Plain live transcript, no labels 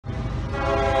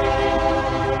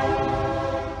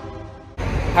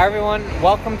Hi everyone,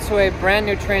 welcome to a brand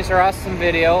new Trains Are Awesome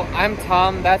video. I'm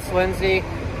Tom, that's Lindsay.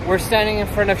 We're standing in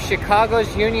front of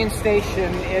Chicago's Union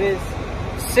Station. It is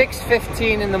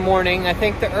 6:15 in the morning. I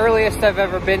think the earliest I've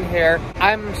ever been here.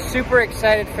 I'm super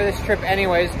excited for this trip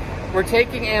anyways. We're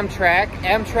taking Amtrak.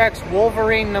 Amtrak's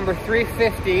Wolverine number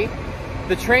 350.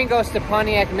 The train goes to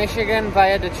Pontiac, Michigan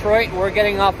via Detroit. We're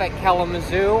getting off at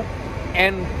Kalamazoo.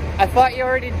 And I thought you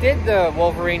already did the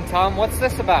Wolverine, Tom. What's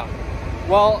this about?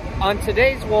 Well, on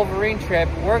today's Wolverine trip,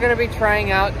 we're going to be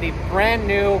trying out the brand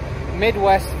new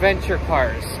Midwest Venture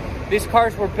cars. These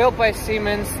cars were built by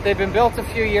Siemens. They've been built a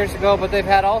few years ago, but they've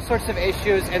had all sorts of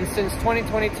issues, and since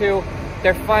 2022,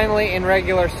 they're finally in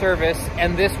regular service,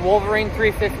 and this Wolverine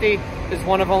 350 is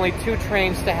one of only 2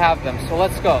 trains to have them, so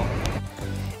let's go.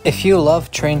 If you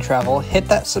love train travel, hit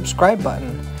that subscribe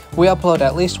button. We upload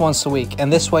at least once a week,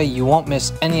 and this way you won't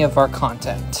miss any of our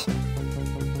content.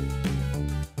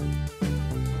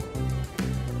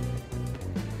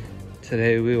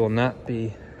 Today we will not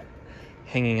be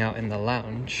hanging out in the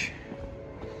lounge,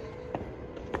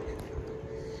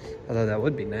 although that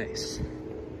would be nice.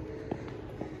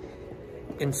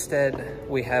 Instead,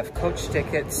 we have coach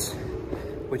tickets,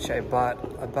 which I bought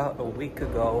about a week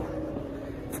ago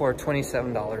for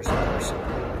 $27 a person.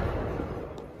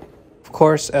 Of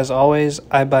course, as always,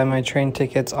 I buy my train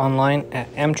tickets online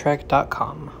at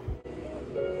amtrak.com.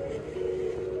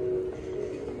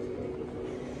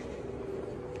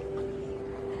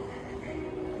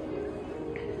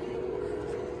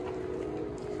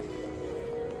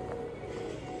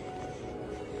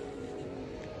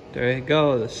 There you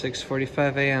go, the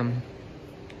 6:45 a.m.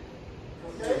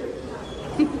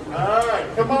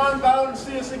 Alright, come on down and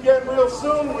see us again real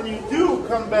soon. When you do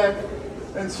come back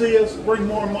and see us, bring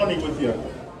more money with you.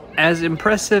 As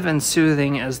impressive and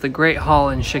soothing as the Great Hall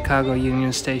in Chicago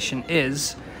Union Station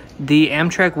is, the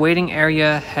Amtrak waiting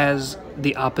area has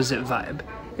the opposite vibe.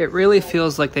 It really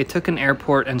feels like they took an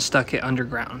airport and stuck it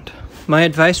underground. My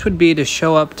advice would be to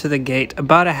show up to the gate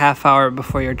about a half hour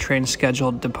before your train's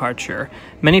scheduled departure.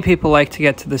 Many people like to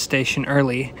get to the station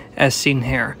early, as seen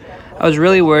here. I was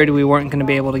really worried we weren't going to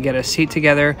be able to get a seat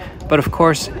together, but of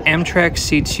course, Amtrak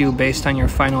seats you based on your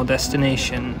final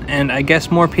destination, and I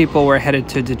guess more people were headed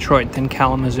to Detroit than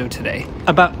Kalamazoo today.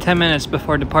 About 10 minutes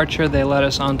before departure, they let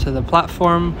us onto the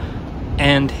platform,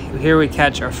 and here we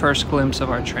catch our first glimpse of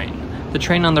our train. The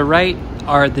train on the right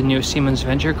are the new Siemens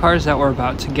Venture cars that we're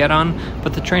about to get on,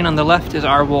 but the train on the left is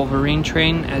our Wolverine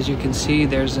train. As you can see,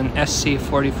 there's an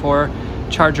SC44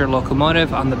 Charger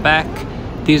locomotive on the back.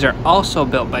 These are also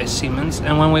built by Siemens,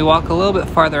 and when we walk a little bit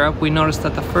farther up, we notice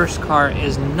that the first car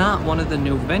is not one of the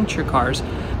new Venture cars,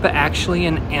 but actually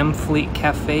an Amfleet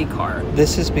Cafe car.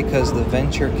 This is because the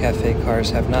Venture Cafe cars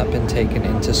have not been taken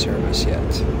into service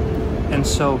yet. And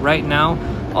so right now,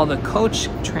 all the coach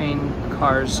train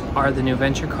cars are the new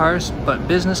Venture cars, but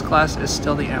business class is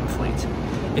still the Amfleet.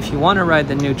 If you want to ride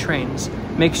the new trains,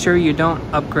 make sure you don't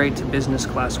upgrade to business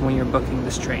class when you're booking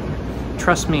this train.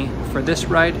 Trust me, for this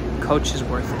ride, coach is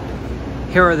worth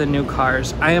it. Here are the new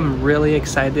cars. I am really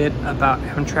excited about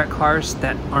Amtrak cars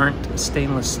that aren't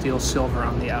stainless steel silver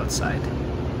on the outside.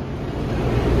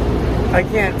 I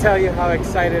can't tell you how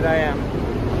excited I am.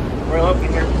 We're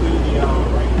looking here to the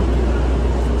right.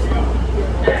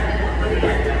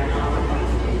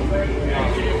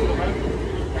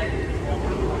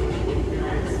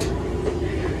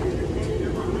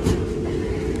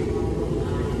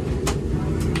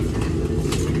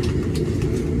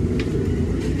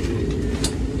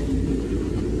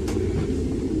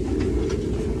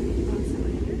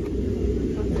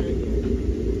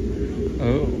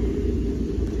 Oh,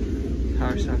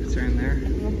 power sockets are in there.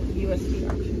 USB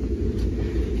option.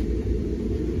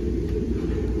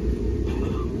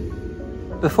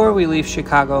 Before we leave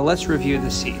Chicago, let's review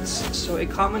the seats. So a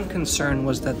common concern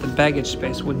was that the baggage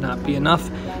space would not be enough.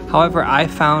 However, I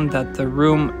found that the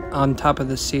room on top of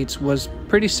the seats was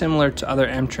pretty similar to other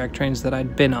Amtrak trains that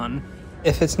I'd been on.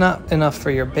 If it's not enough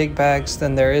for your big bags,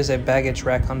 then there is a baggage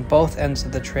rack on both ends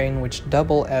of the train which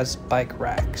double as bike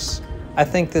racks. I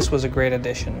think this was a great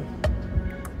addition.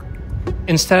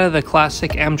 Instead of the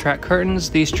classic Amtrak curtains,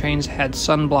 these trains had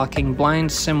sun-blocking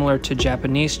blinds similar to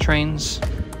Japanese trains.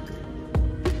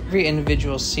 Every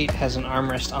individual seat has an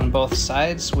armrest on both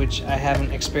sides, which I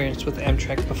haven't experienced with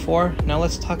Amtrak before. Now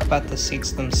let's talk about the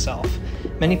seats themselves.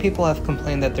 Many people have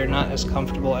complained that they're not as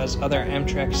comfortable as other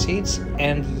Amtrak seats,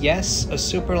 and yes, a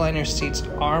Superliner seats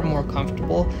are more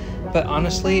comfortable, but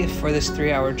honestly, for this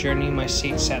 3-hour journey, my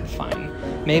seat sat fine.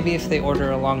 Maybe if they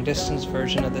order a long-distance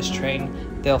version of this train,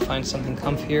 they'll find something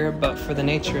comfier, but for the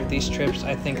nature of these trips,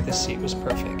 I think this seat was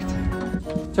perfect.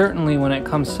 Certainly when it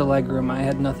comes to legroom, I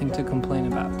had nothing to complain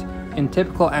about. In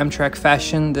typical Amtrak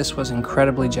fashion, this was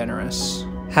incredibly generous.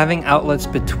 Having outlets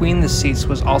between the seats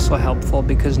was also helpful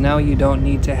because now you don't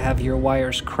need to have your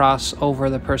wires cross over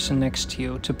the person next to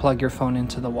you to plug your phone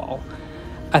into the wall.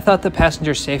 I thought the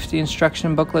passenger safety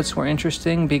instruction booklets were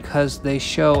interesting because they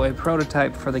show a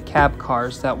prototype for the cab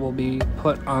cars that will be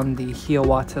put on the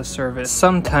Hiawatha service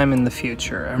sometime in the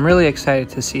future. I'm really excited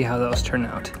to see how those turn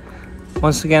out.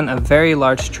 Once again, a very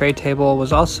large tray table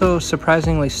was also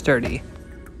surprisingly sturdy.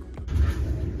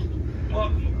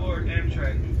 Welcome aboard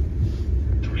Amtrak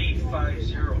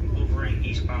 350 Wolverine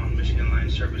eastbound Michigan line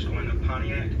service going to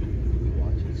Pontiac.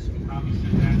 Obviously,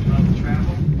 that's level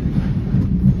travel.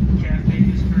 Cafe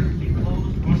is currently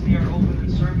closed. Once they are open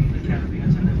and serving, the cafe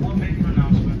attendant will make an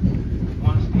announcement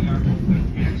once they are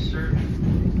open and serving.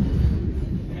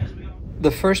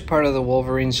 The first part of the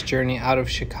Wolverine's journey out of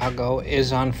Chicago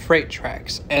is on freight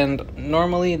tracks, and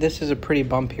normally this is a pretty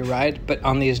bumpy ride, but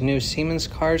on these new Siemens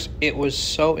cars, it was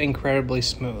so incredibly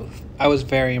smooth. I was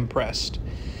very impressed.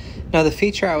 Now, the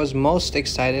feature I was most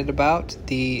excited about,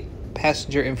 the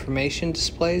passenger information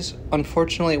displays,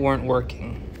 unfortunately weren't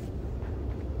working.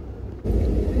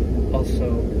 Also,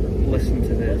 listen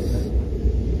to this.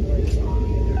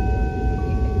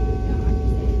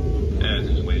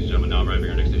 Ladies and gentlemen, now arriving at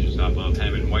our next station stop of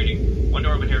Hammond Whiting. One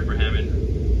door open here for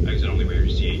Hammond. Exit only where you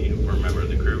see a uniformed member of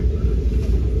the crew.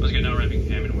 Let's get now arriving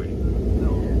Hammond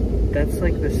Whiting. That's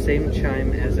like the same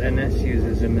chime as NS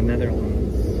uses in the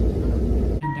Netherlands.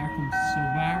 En daar komt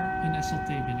zowaar een SLT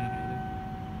binnenrijden.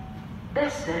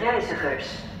 Beste reizigers,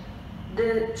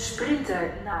 de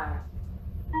sprinter naar.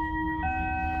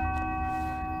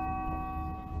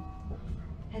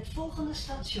 Het volgende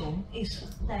station is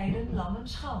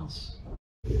Leiden-Lammenschans.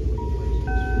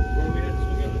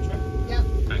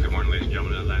 Good morning, ladies and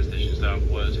gentlemen. The last station stop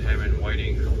was Hammond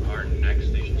Whiting. Our next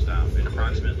station stop in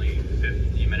approximately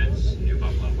 50 minutes, New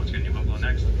Buffalo. Let's get New Buffalo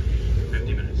next.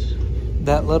 50 minutes.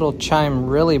 That little chime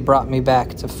really brought me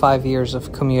back to 5 years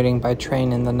of commuting by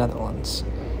train in the Netherlands.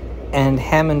 And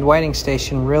Hammond Whiting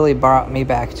Station really brought me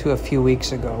back to a few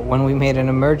weeks ago when we made an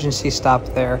emergency stop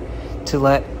there to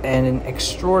let an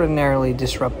extraordinarily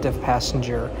disruptive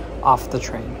passenger off the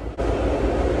train.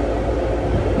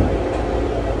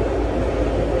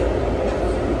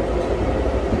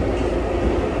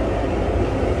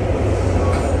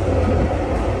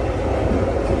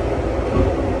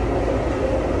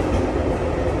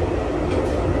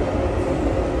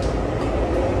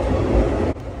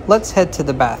 Let's head to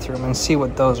the bathroom and see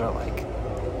what those are like.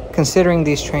 Considering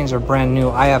these trains are brand new,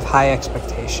 I have high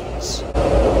expectations.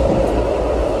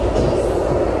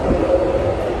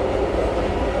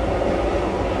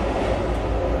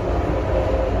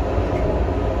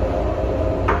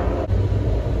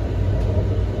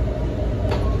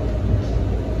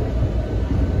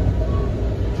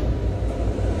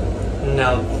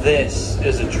 Now this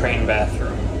is a train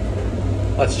bathroom.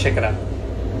 Let's check it out.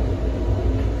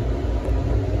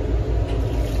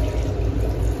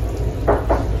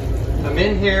 I'm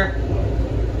in here.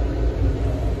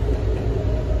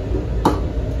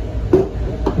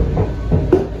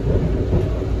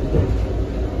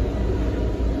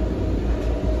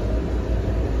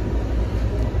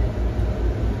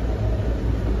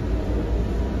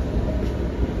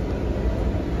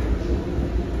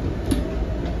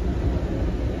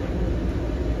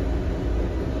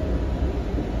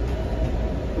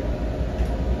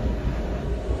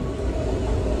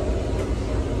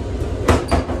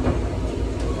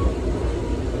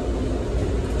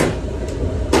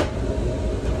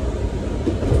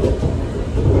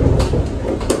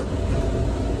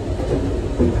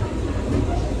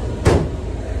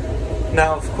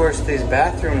 Now, of course, these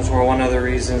bathrooms were one of the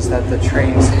reasons that the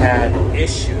trains had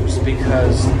issues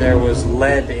because there was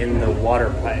lead in the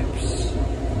water pipes.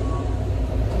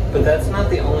 But that's not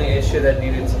the only issue that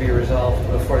needed to be resolved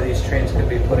before these trains could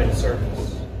be put in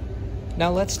service.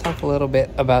 Now let's talk a little bit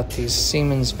about these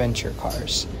Siemens venture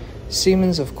cars.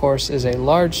 Siemens, of course, is a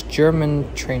large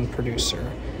German train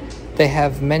producer. They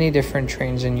have many different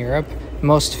trains in Europe,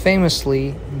 most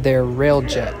famously their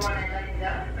Railjet.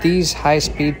 These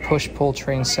high-speed push-pull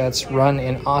train sets run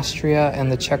in Austria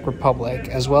and the Czech Republic,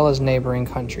 as well as neighboring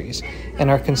countries,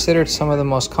 and are considered some of the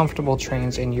most comfortable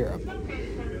trains in Europe.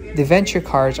 The venture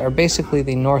cars are basically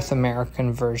the North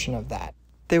American version of that.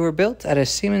 They were built at a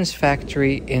Siemens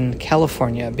factory in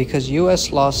California because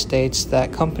US law states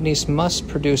that companies must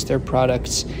produce their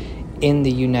products in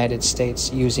the United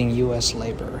States using US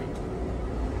labor.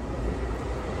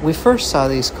 We first saw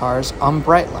these cars on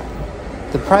Brightline,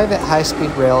 the private high-speed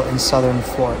rail in southern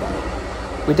Florida.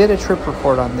 We did a trip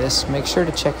report on this, make sure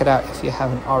to check it out if you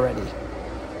haven't already.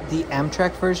 The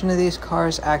Amtrak version of these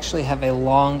cars actually have a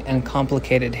long and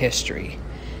complicated history.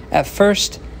 At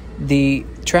first, the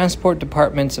transport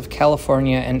departments of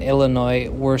California and Illinois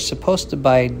were supposed to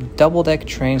buy double-deck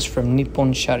trains from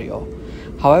Nippon Sharyo.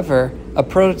 However, a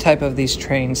prototype of these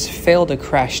trains failed a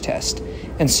crash test,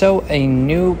 and so a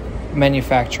new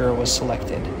manufacturer was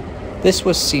selected. This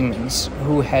was Siemens,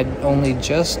 who had only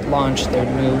just launched their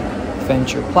new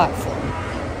venture platform.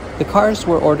 The cars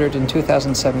were ordered in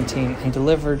 2017 and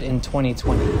delivered in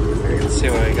 2020. Let's see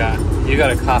what I got. You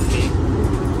got a coffee.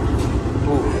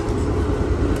 Ooh.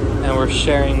 And we're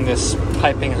sharing this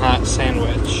piping hot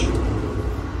sandwich.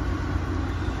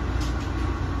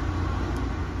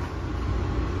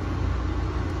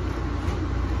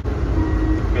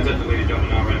 Attention, ladies and gentlemen,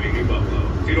 now arriving New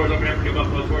Buffalo. 2 doors open after New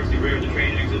Buffalo towards the rear of the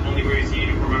train. Exit only where you see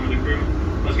you. Remember the crew.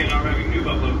 Let's get now arriving New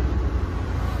Buffalo.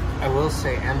 I will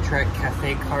say Amtrak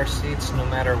cafe car seats, no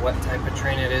matter what type of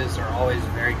train it is, are always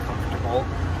very comfortable.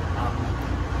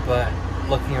 But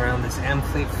looking around this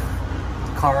Amfleet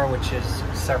car, which is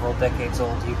several decades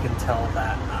old, you can tell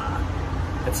that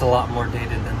it's a lot more dated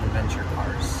than the venture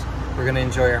cars. We're going to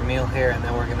enjoy our meal here, and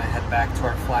then we're going to head back to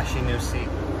our flashy new seat.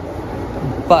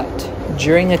 But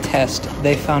during a test,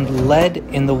 they found lead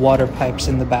in the water pipes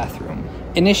in the bathroom.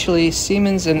 Initially,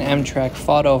 Siemens and Amtrak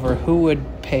fought over who would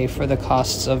pay for the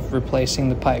costs of replacing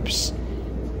the pipes.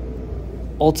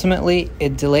 Ultimately,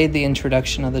 it delayed the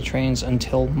introduction of the trains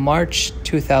until March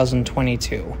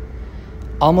 2022.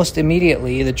 Almost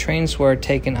immediately, the trains were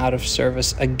taken out of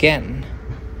service again.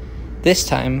 This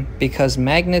time, because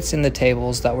magnets in the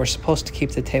tables that were supposed to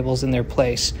keep the tables in their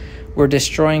place were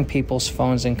destroying people's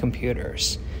phones and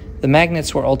computers. The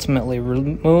magnets were ultimately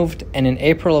removed, and in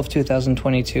April of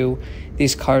 2022,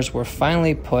 these cars were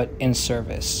finally put in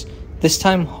service, this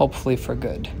time hopefully for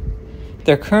good.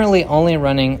 They're currently only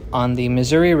running on the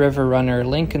Missouri River Runner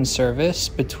Lincoln service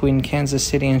between Kansas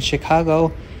City and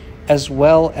Chicago, as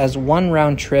well as one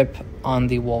round trip on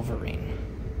the Wolverine.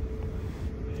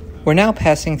 We're now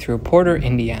passing through Porter,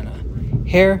 Indiana.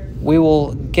 Here, we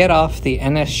will get off the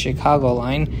NS Chicago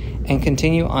line and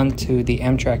continue on to the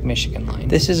Amtrak Michigan line.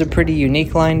 This is a pretty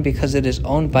unique line because it is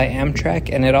owned by Amtrak,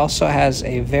 and it also has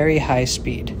a very high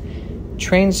speed.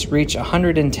 Trains reach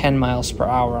 110 miles per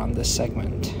hour on this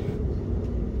segment.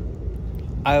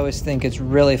 I always think it's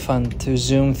really fun to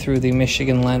zoom through the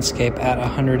Michigan landscape at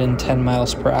 110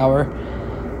 miles per hour.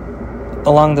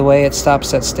 Along the way, it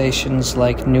stops at stations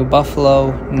like New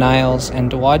Buffalo, Niles, and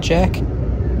Dowagiac.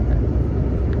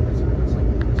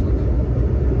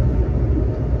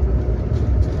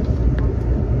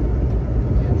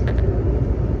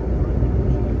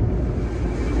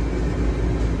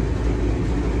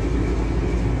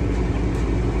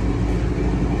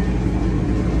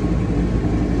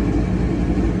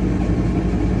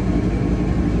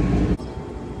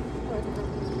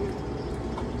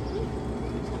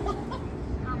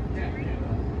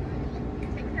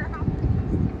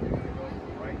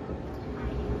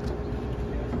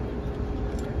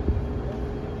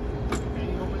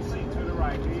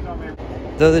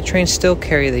 Though the trains still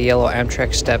carry the yellow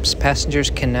Amtrak steps, passengers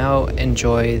can now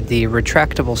enjoy the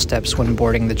retractable steps when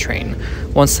boarding the train.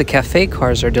 Once the cafe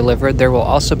cars are delivered, there will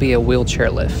also be a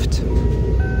wheelchair lift.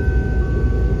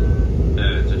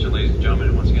 Attention, ladies and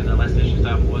gentlemen, once again, the last station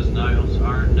stop was Niles.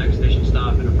 Our next station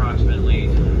stop in approximately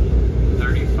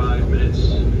 35 minutes.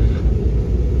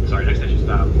 Sorry, next station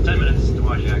stop, 10 minutes,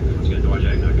 Dowagiac. Once again,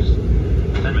 Dowagiac next,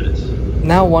 10 minutes.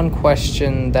 Now, one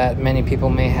question that many people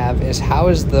may have is, how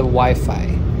is the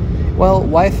Wi-Fi? Well,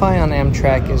 Wi-Fi on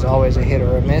Amtrak is always a hit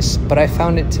or a miss, but I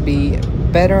found it to be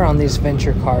better on these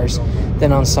venture cars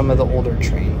than on some of the older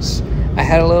trains. I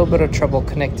had a little bit of trouble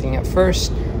connecting at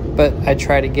first, but I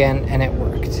tried again and it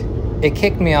worked. It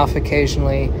kicked me off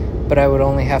occasionally, but I would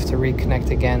only have to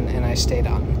reconnect again and I stayed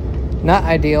on. Not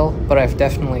ideal, but I've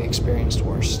definitely experienced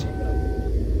worse.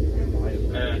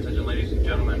 Attention, ladies and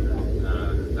gentlemen,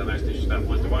 the last station stop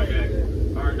was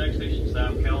Dowagiac. Our next station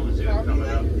stop, Kalamazoo, coming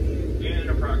up in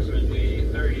approximately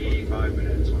 35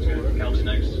 minutes. Once again, Kalamazoo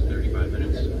next, 35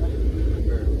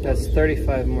 minutes. That's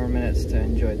 35 more minutes to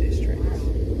enjoy these trains.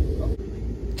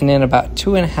 And in about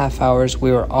 2.5 hours,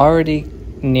 we were already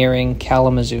nearing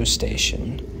Kalamazoo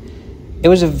Station. It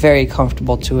was a very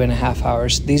comfortable 2.5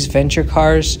 hours. These venture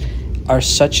cars are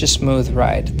such a smooth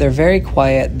ride. They're very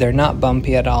quiet, they're not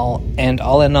bumpy at all, and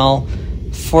all in all,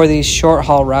 for these short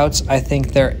haul routes, I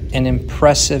think they're an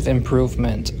impressive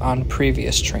improvement on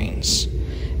previous trains.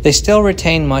 They still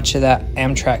retain much of that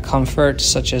Amtrak comfort,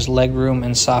 such as legroom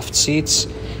and soft seats,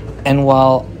 and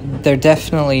while they're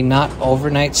definitely not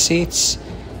overnight seats,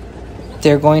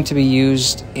 they're going to be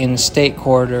used in state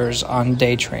corridors on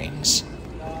day trains.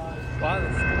 Wow,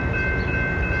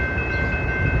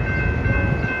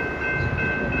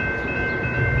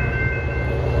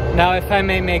 Now, if I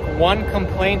may make one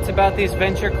complaint about these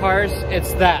venture cars,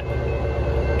 it's that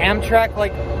Amtrak,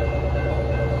 like,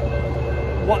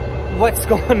 what's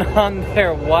going on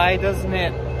there? Why doesn't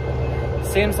it?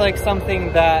 Seems like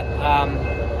something that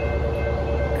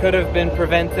could have been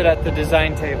prevented at the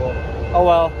design table. Oh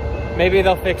well, maybe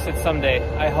they'll fix it someday.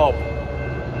 I hope.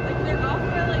 Like, they're off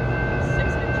by like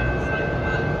 6 inches. Like,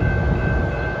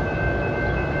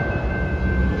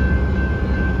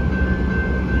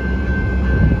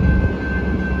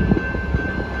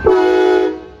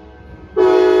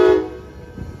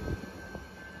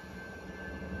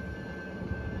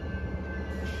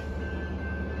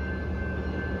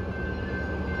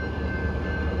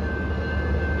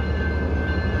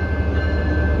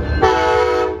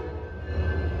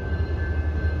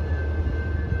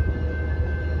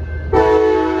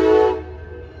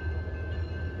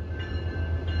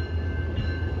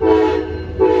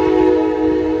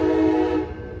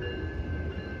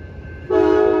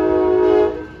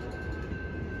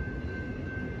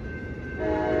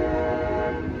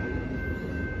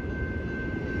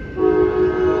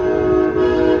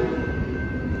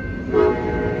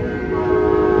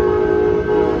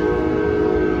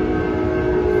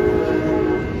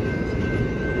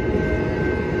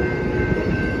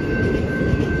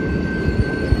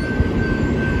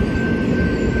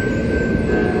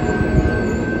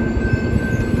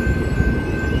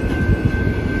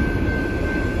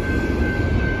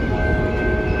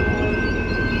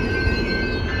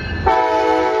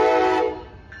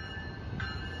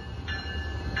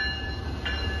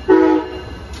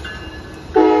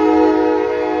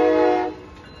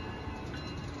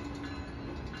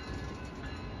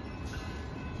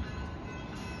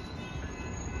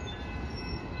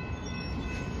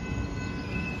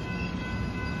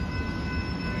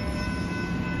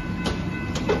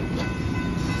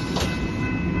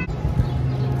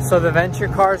 So the venture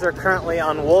cars are currently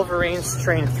on Wolverine's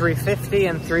train 350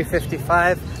 and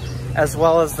 355, as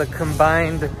well as the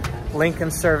combined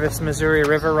Lincoln Service Missouri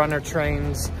River Runner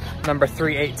trains number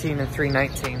 318 and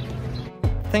 319.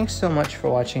 Thanks so much for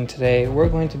watching today. We're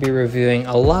going to be reviewing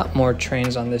a lot more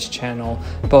trains on this channel,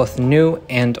 both new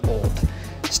and old.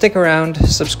 Stick around,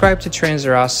 subscribe to Trains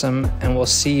Are Awesome, and we'll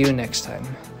see you next time.